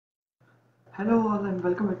Hello all and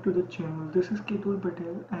welcome back to the channel. This is Ketul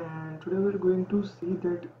Patel and today we're going to see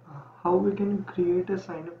that how we can create a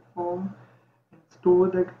sign-up form and store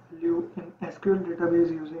that value in SQL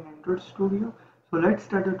database using Android Studio. So let's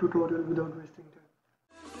start the tutorial without wasting time.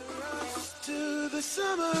 To the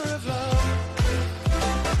summer of love.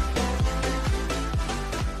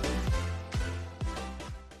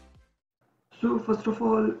 So first of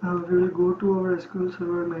all, we will go to our SQL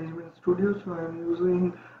Server Management Studio. So I am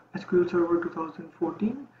using SQL Server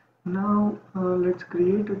 2014. Now let's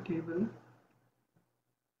create a table.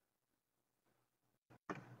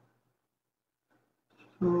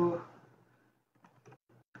 So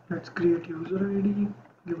let's create user ID,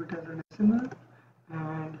 give it as an XML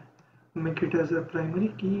and make it as a primary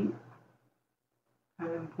key.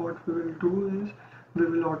 And what we will do is we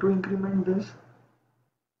will auto increment this.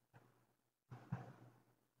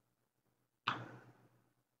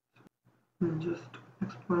 Just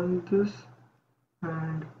expand this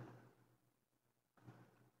and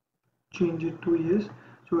change it to yes,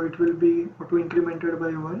 so it will be auto incremented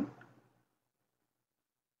by 1.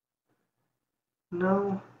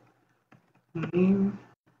 Now name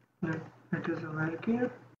that is a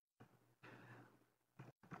varchar,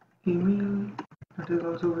 email that is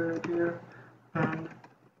also varchar, and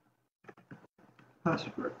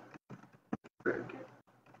password varchar.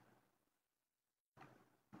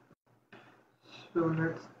 So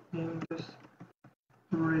let's name this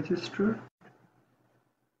register.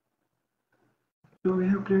 So we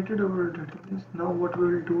have created our database. Now what we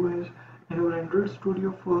will do is in our Android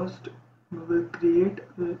Studio first we will create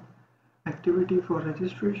an activity for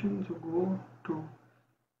registration. So go to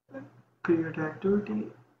create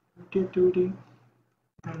activity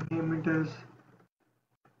and name it as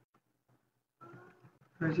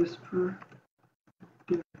register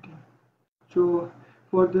activity. So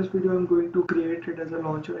for this video I'm going to create it as a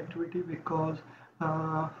launcher activity because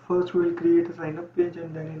first we will create a sign up page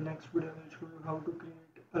and then in next video I will show you how to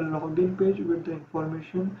create a login page with the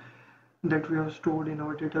information that we have stored in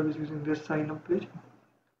our database using this sign up page.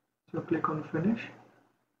 So click on finish.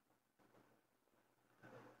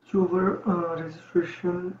 So our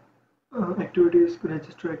registration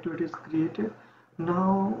register activity is created.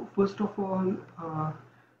 Now first of all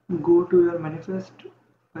go to your manifest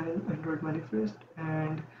file, Android manifest,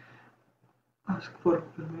 and ask for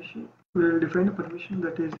permission. We will define a permission,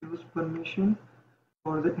 that is use permission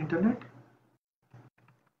for the internet.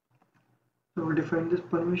 So we'll define this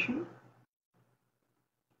permission.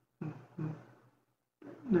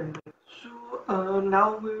 So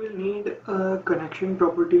now we will need connection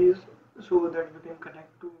properties so that we can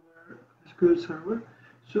connect to our SQL server.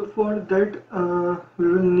 So for that we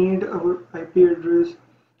will need our IP address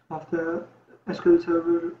of the SQL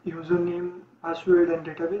server, username, password and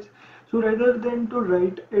database. So rather than to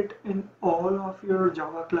write it in all of your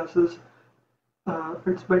Java classes,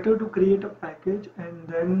 it's better to create a package and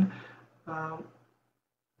then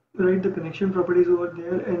write the connection properties over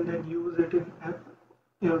there and then use it in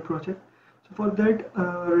your project. So for that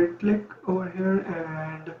right click over here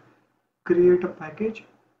and create a package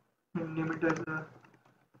and name it as a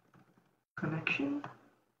connection,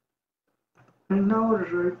 and now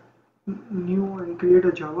write new and create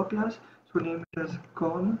a Java class. So name it as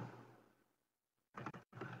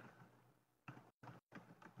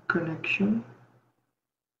connection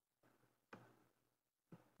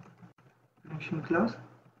class,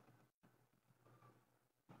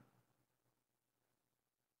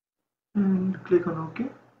 and click on OK.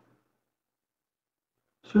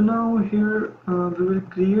 So now here we will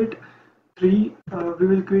create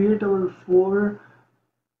our 4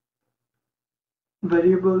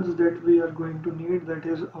 variables that we are going to need, that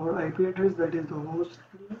is our IP address, that is the host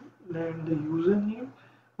name, then the username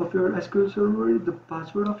of your SQL server, the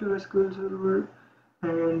password of your SQL server,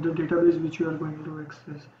 and the database which you are going to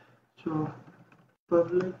access. So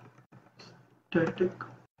public static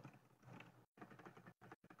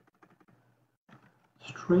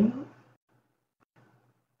string.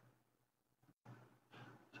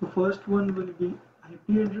 So first one will be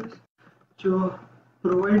IP address. So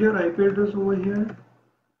provide your IP address over here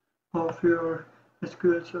of your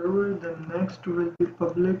SQL server. Then next will be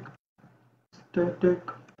public static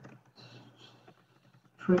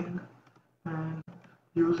string and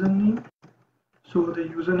username. So the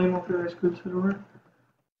username of your SQL server,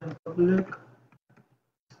 and public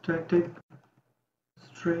static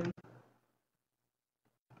string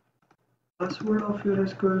password of your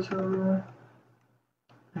SQL server,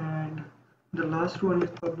 and the last one is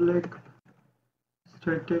public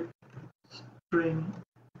static string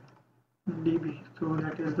DB. So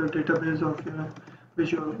that is the database of your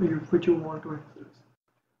which you want to access.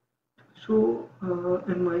 So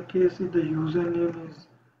in my case, the username is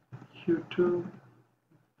Ketul,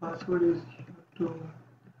 password is Ketul,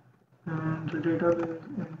 and the database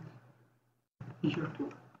is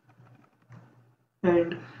Ketul.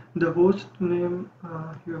 And the host name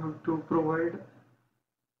you have to provide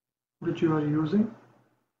which you are using.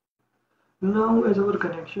 Now as our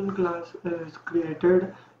connection class is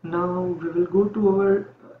created, now we will go to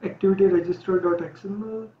our activity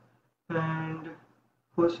register.xml, and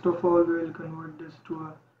first of all we will convert this to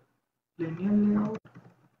a linear layout.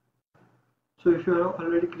 So if you have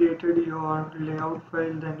already created your layout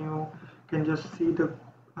file, then you can just see the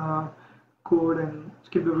code and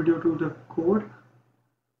skip the video to the code.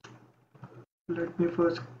 Let me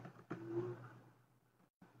first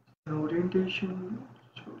orientation,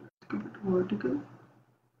 so let's keep it vertical.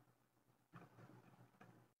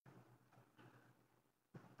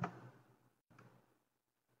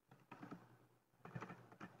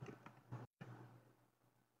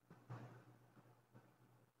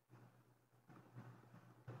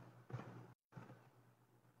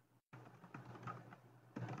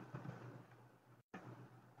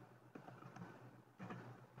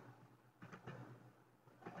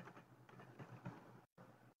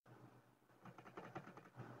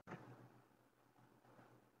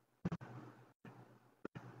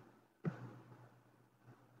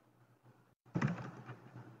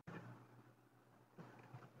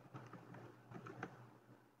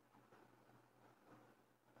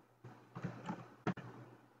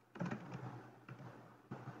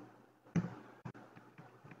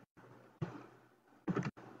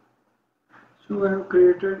 So I have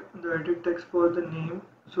created the edit text for the name,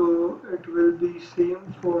 so it will be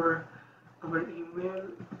same for our email.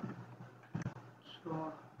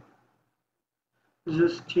 So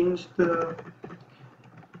just change the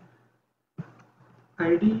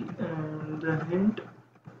ID and the hint,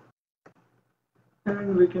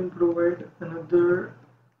 and we can provide another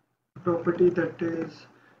property that is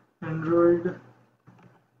Android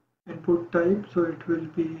input type, so it will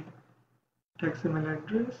be text email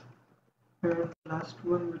address, and last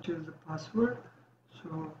one which is the password.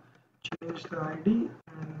 So change the ID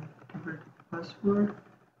and give it password,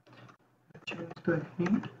 change the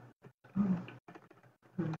hint, it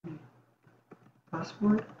will be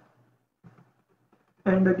password,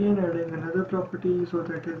 and again adding another property, so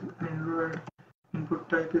that is Android input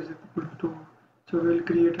type is equal to, so we'll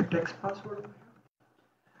create a text password.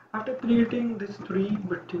 After creating these three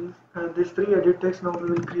buttons, these three edit text, now we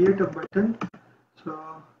will create a button. So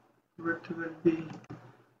width will be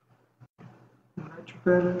match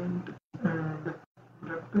parent and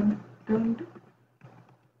wrap content.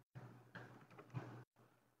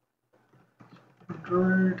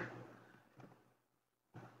 Android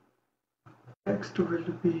text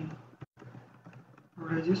will be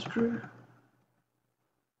register,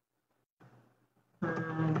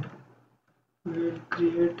 and we'll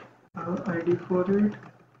create an ID for it.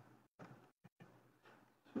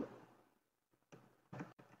 So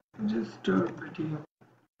just a video.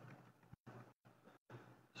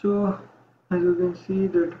 So as you can see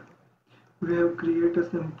that we have created a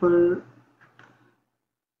simple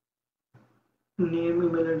name,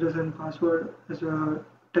 email address and password as a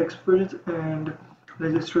text fields and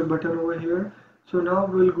register button over here. So now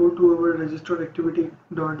we'll go to our register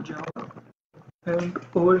activity.java, and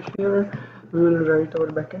over here we will write our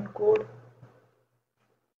backend code.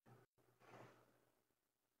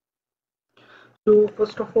 So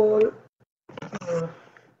first of all,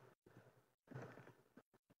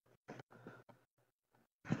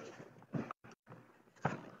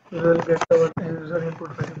 we will get our user input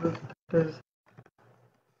variables, that is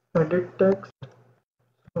edit text,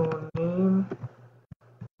 so name,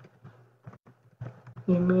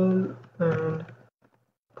 email and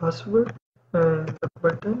password, and the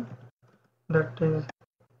button, that is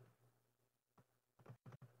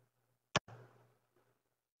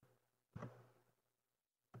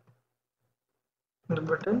the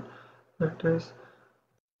button that is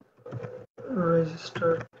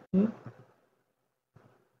register key.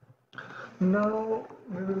 Now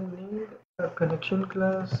we will need a connection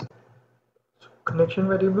class, so connection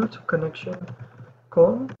variable, so connection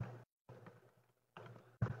com,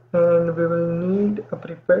 and we will need a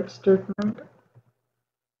prepared statement.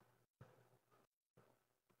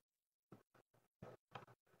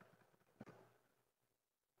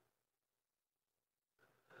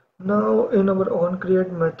 Now in our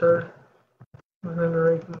onCreate method, we will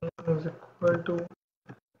write name is equal to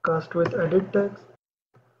cast with edit text,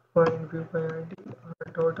 find view by id,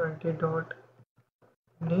 r.id dot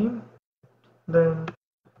name, then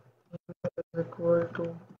email is equal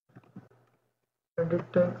to edit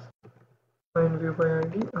text find view by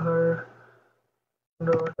id r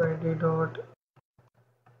dot id dot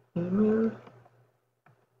email.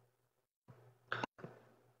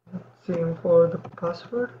 Same for the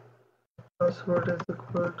password. Password is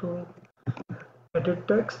equal to edit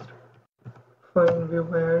text, find view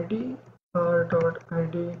by id r dot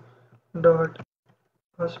id dot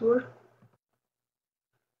password.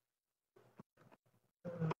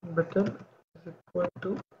 Button is equal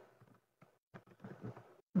to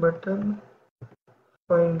button,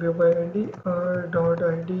 find view by id r dot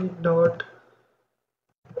id dot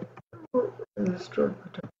registered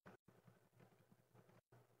button.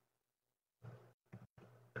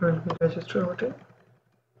 It will be register button.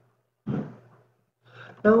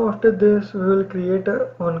 Now after this we will create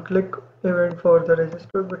a on click event for the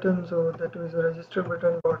register button. So that is a register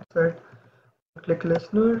button dot set click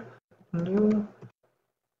listener, new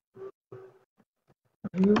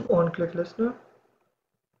view on click listener.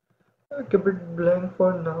 Keep it blank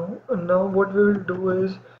for now. And now what we will do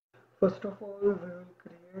is, first of all we will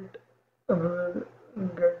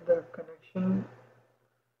get the connection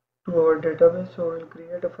to our database. So we'll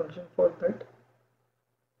create a function for that.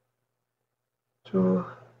 So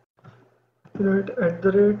write at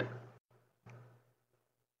the rate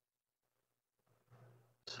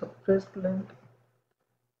suppress length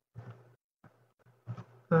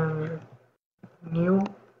and new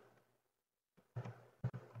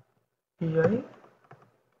pi.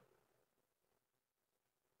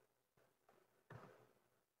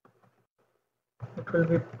 It will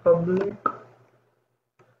be public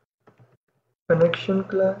connection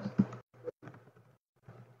class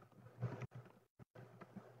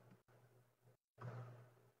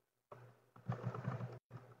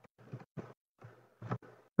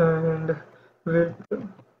and we'll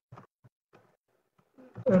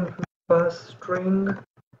pass string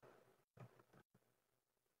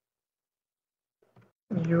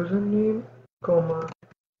username comma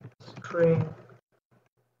string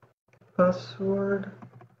password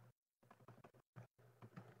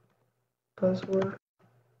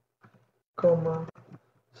comma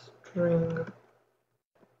string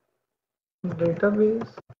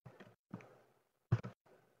database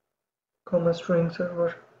comma string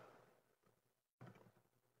server.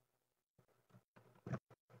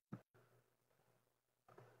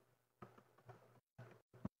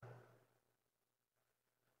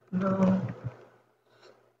 Now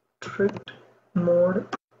strict mode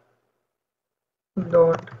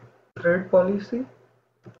dot thread policy,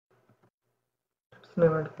 its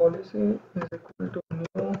name and policy is equal to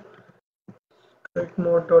new strict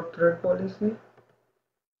mode dot thread policy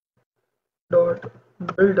dot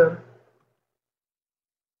builder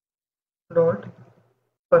dot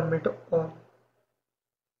permit all,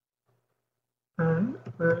 and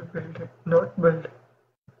we'll build it, not build.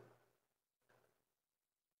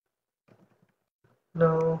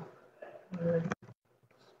 Now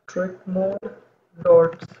strict mode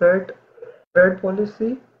dot set thread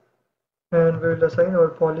policy, and we will assign our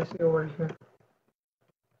policy over here.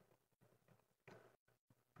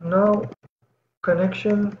 Now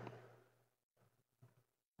connection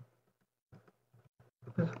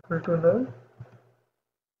is equal to null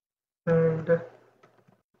and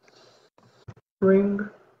string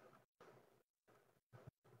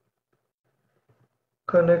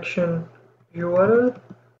connection URL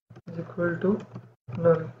is equal to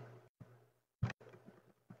null.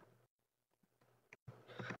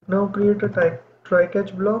 Now create a try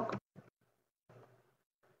catch block.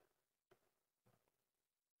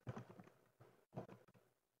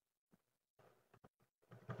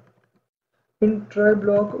 In try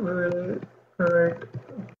block we will write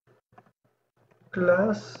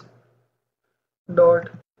class dot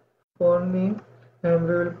for name, and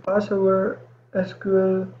we will pass our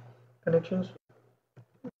SQL connections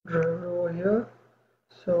driver over here.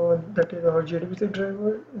 So that is our JDBC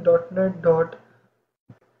driver .NET dot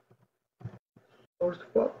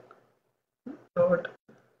sourcepath dot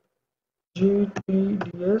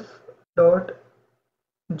gtds dot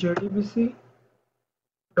jdbc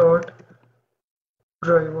dot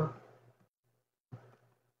driver,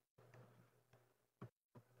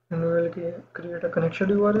 and we will create a connection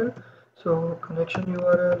URL. So connection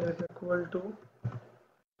URL is equal to,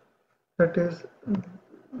 that is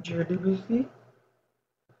jdbc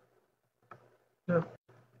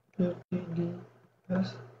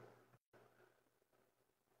htds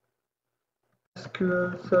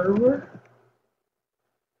SQL Server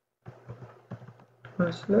 /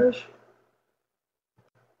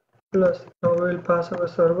 plus. Now we will pass our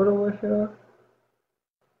server over here,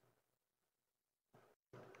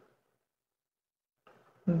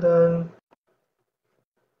 then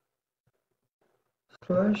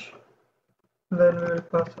slash, then we will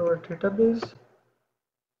pass our database,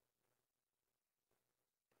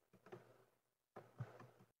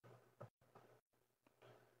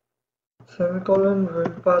 semicolon, we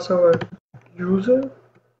will pass our user.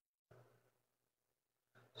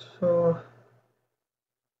 So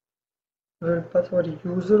we will pass our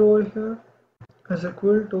user over here as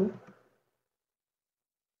equal to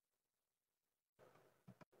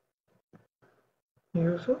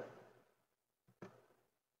user,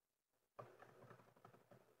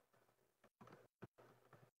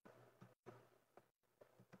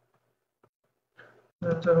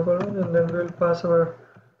 then semicolon, and then we will pass our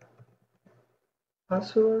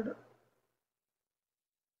password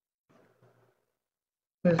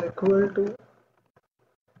is equal to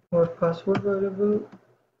our password variable,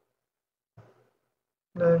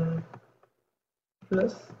 then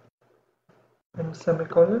plus and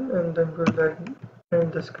semicolon, and then we'll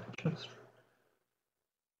end this connection string.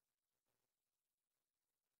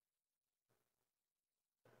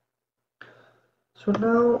 So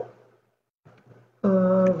now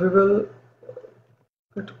we will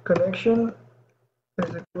put connection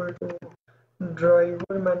is equal to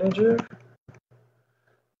driver manager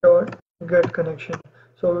dot get connection.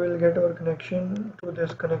 So we will get our connection to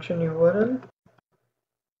this connection URL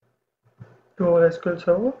to our SQL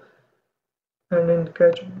server, and in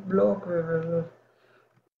catch block we will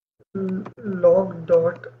log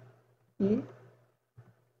dot e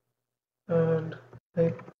and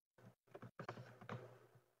like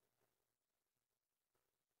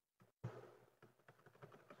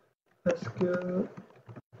SQL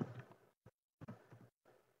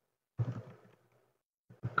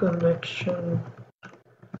connection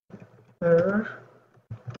error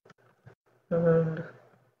and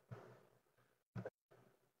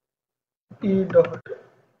e dot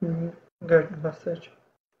get message,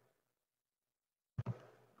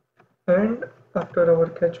 and after our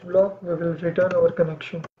catch block we will return our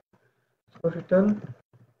connection. So return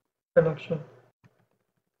connection.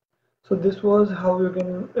 So this was how you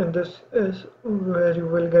can, and this is where you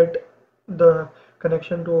will get the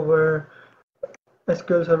connection to our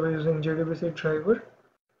SQL server using JDBC driver.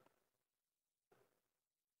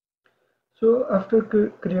 So after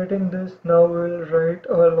creating this, now we will write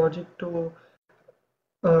our logic to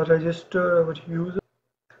register our user.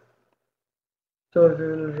 So we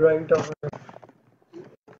will write our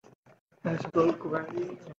SQL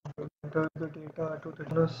query and enter the data to the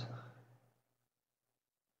business.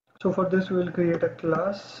 So for this we will create a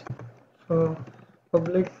class. So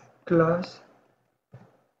public class,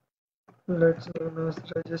 let's name as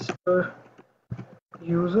register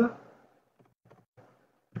user,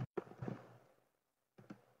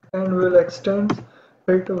 and we will extend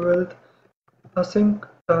it with async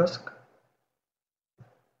task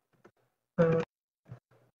and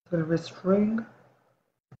will be string,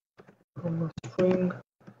 string,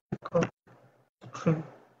 string.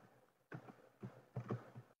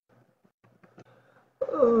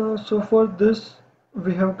 So for this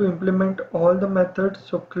we have to implement all the methods.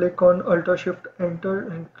 So click on Alt Shift Enter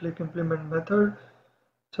and click implement method.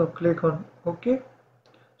 So click on OK.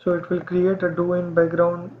 So it will create a do in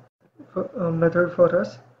background method for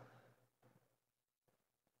us.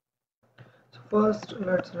 So first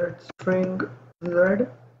let's write string z.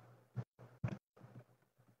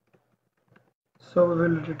 So we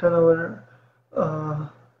will return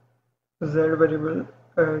our z variable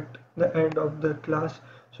at the end of the class.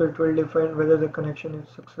 So it will define whether the connection is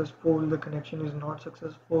successful, the connection is not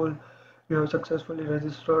successful, you have successfully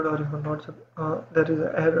registered, or you have not, there is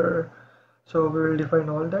an error. So we will define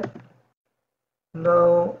all that.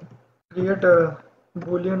 Now create a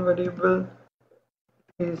boolean variable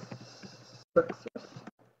is success.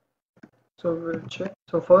 So we will check.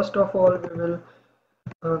 So first of all we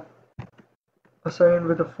will assign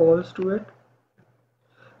with a false to it.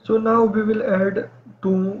 So now we will add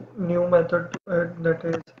two new methods to it, that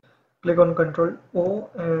is click on Ctrl O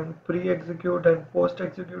and pre-execute and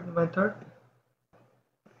post-execute method.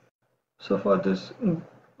 So for this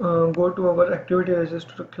go to our activity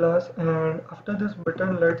register class, and after this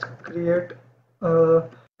button let's create a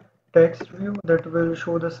text view that will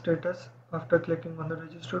show the status after clicking on the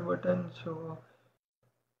register button. So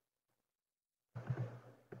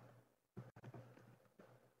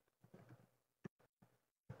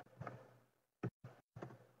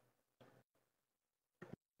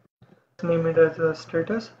name it as a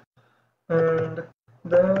status, and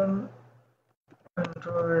then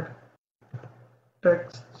Android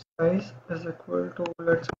text size is equal to,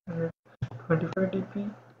 let's say, 25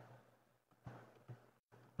 dp,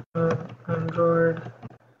 and Android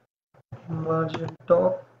margin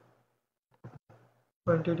top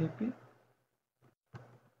 20dp,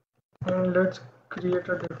 and let's create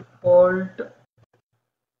a default.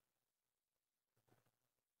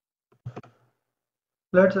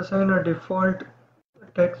 Let's assign a default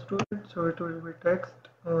text to it, so it will be text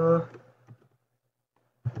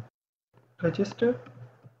register,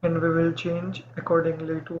 and we will change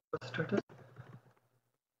accordingly to our status.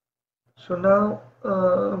 So now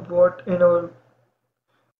what in our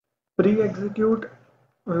pre-execute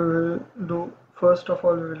we will do, first of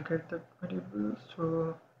all we will get the variable,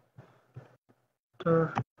 so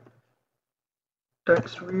the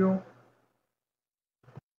text view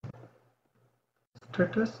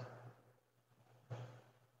status.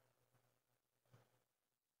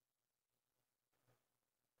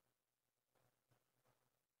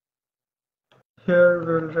 Here we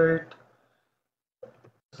will write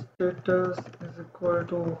status is equal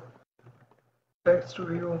to text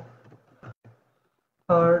view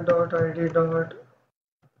r.id.status.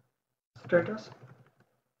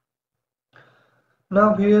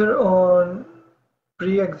 Now here on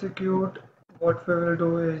pre-execute, what we will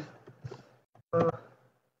do is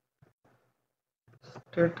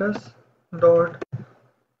status dot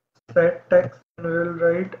set text, and we will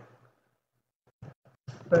write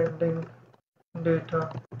sending data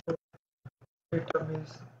to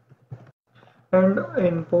database. And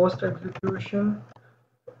in post execution,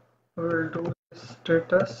 we will do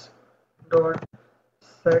status dot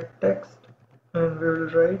set text, and we will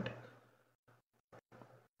write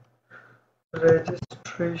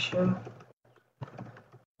registration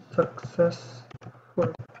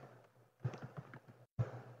successful,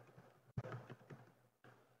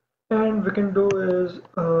 and we can do is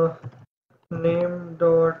name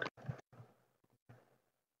dot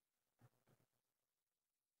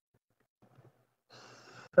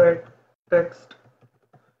set text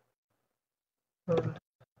and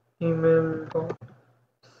email dot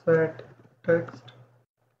set text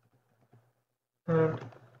and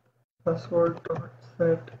password dot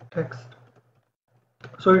set text.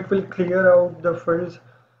 So it will clear out the fields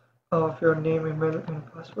of your name, email, and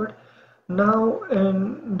password. Now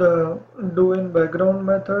in the do in background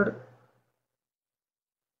method,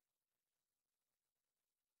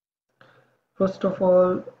 first of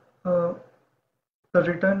all the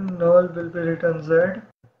return null will be return Z.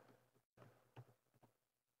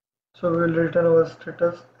 So we will return our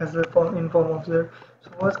status as a form in form of Z.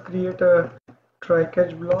 So first create a try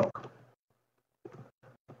catch block.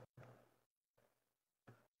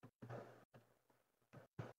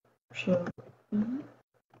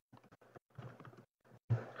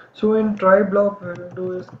 So in try block we will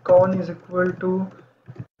do is con is equal to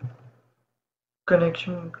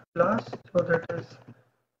connection class, so that is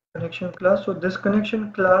connection class. So this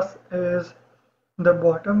connection class is the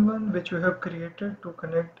bottom one which we have created to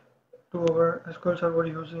connect to our SQL Server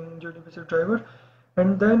using JDBC driver.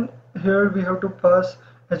 And then here we have to pass,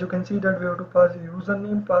 as you can see that we have to pass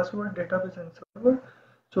username, password, database, and server.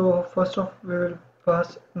 So first off we will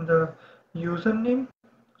pass the username,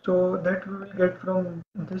 so that we will get from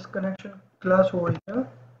this connection class over here,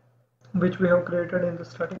 which we have created in the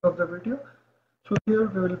starting of the video. So here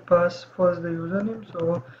we will pass first the username,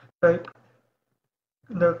 so type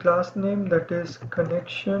the class name, that is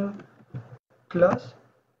connection class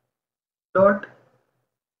dot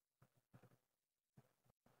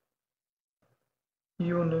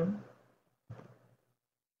uname,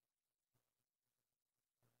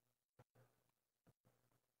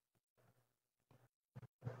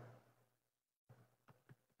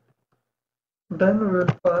 then we will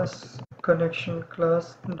pass connection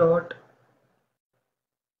class dot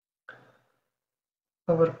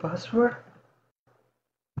our password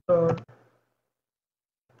dot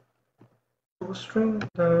toString,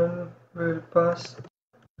 then we will pass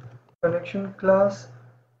connection class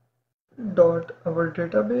dot our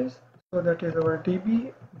database, so that is our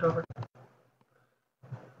db dot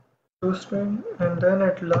toString, and then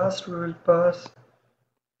at last we will pass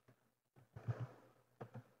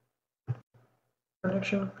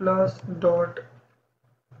connection class dot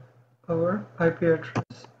our IP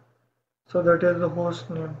address, so that is the host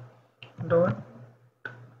name dot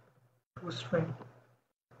toString.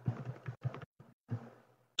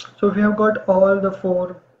 So we have got all the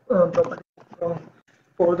four properties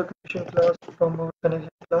for the connection class from our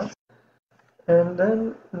connection class, and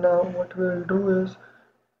then now what we will do is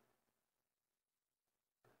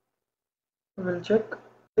we will check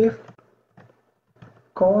if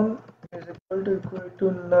con is equal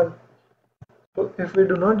to null. So if we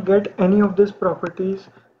do not get any of these properties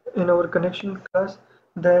in our connection class,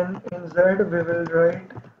 then in Z we will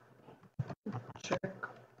write check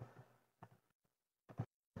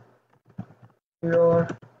your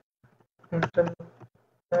internet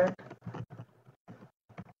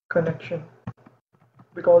connection,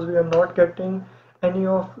 because we are not getting any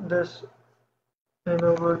of this in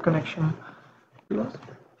our connection class.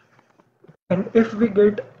 And if we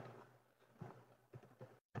get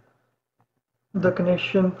the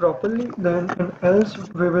connection properly, then in else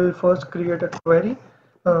we will first create a query,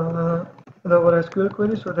 uh, our SQL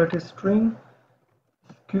query. So that is string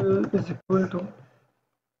SQL is equal to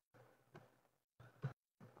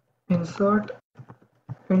insert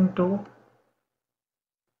into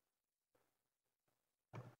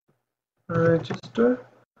register,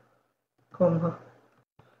 comma.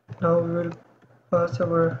 Now we will pass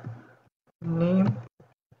our name,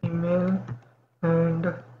 email,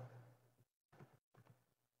 and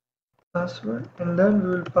password, and then we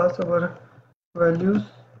will pass our values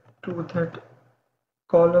to that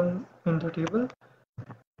column in the table.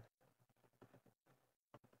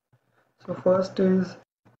 So first is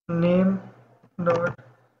name dot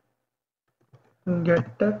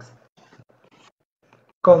get text,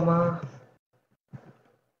 comma,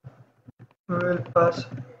 we will pass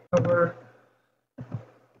our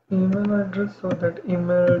email address, so that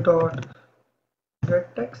email dot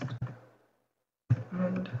get text,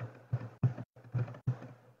 and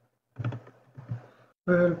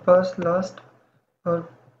we will pass last our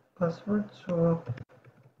password, so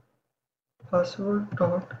password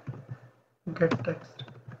dot get text.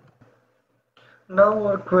 Now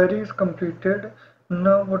our query is completed.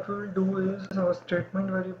 Now what we will do is our statement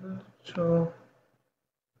variable, so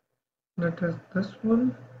that is this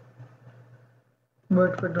one,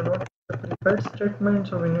 but we do not have the prepared statement,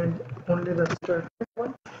 so we need only the statement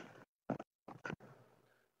one.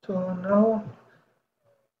 So now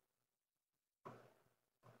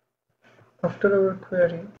after our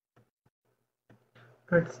query,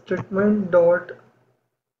 let statement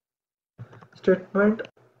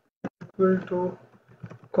equal to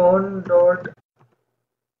con dot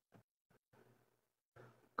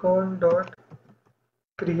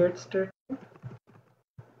create statement,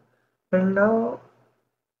 and now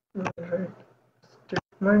we write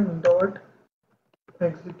statement dot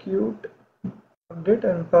execute update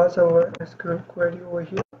and pass our SQL query over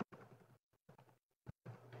here.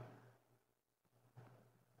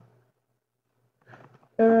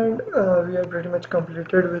 And we are pretty much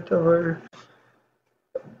completed with our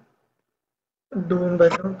doing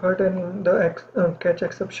background part, and in the catch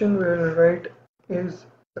exception we will write is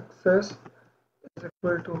success is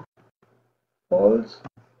equal to false,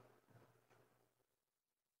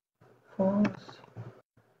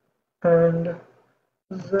 and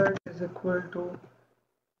z is equal to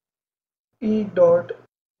e dot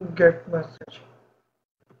get message,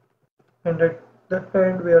 and at the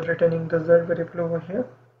end we are returning the z variable over here.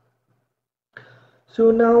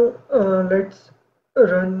 So now let's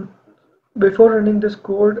run. Before running this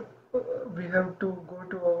code, we have to go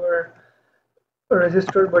to our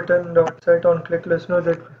register button dot set on click listener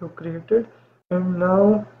that we have created, and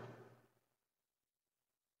now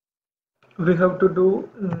we have to do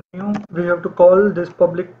new, we have to call this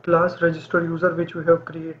public class register user which we have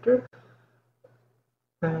created,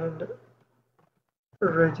 and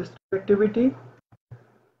register activity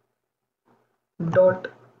dot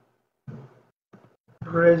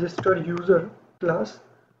register user class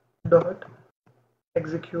dot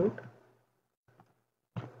execute,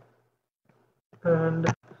 and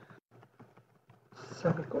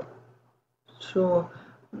semicolon. So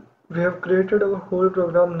we have created our whole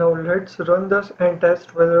program. Now let's run this and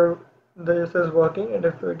test whether this is working, and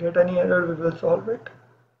if we get any error we will solve it.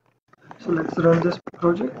 So let's run this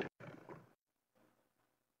project.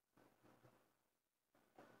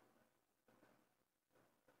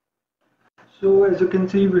 So as you can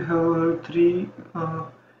see, we have three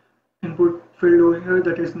input field over here,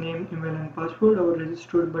 that is name, email, and password, our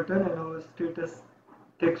registered button, and our status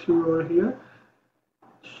text over here.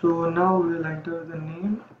 So now we'll enter the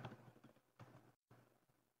name,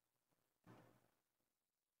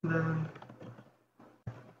 then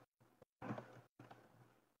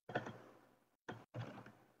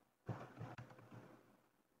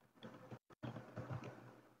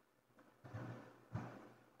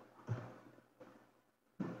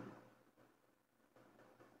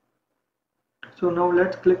so now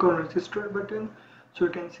let's click on register button. So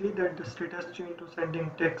you can see that the status changed to sending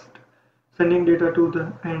text, sending data to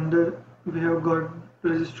the, and we have got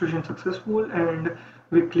registration successful, and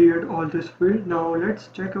we cleared all this field. Now let's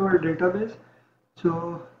check our database.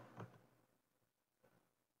 So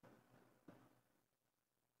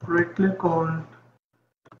right click on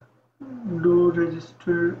do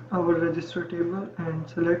register our register table and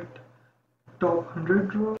select top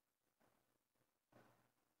 100 row,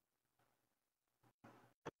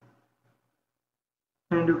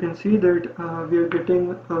 and you can see that we are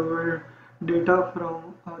getting our data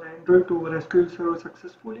from our Android to our SQL Server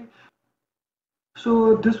successfully.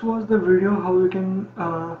 So this was the video how you can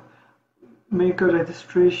make a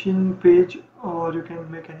registration page, or you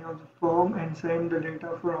can make any of the form and send the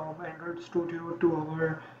data from Android Studio to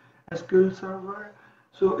our SQL Server.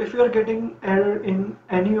 So if you are getting error in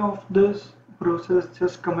any of this process,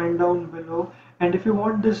 just comment down below. And if you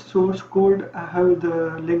want this source code, I have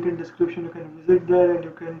the link in description. You can visit there and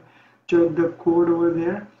you can check the code over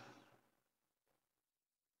there.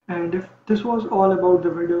 And if this was all about the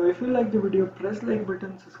video, if you like the video, press like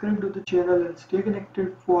button, subscribe to the channel and stay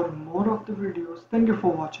connected for more of the videos. Thank you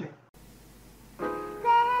for watching.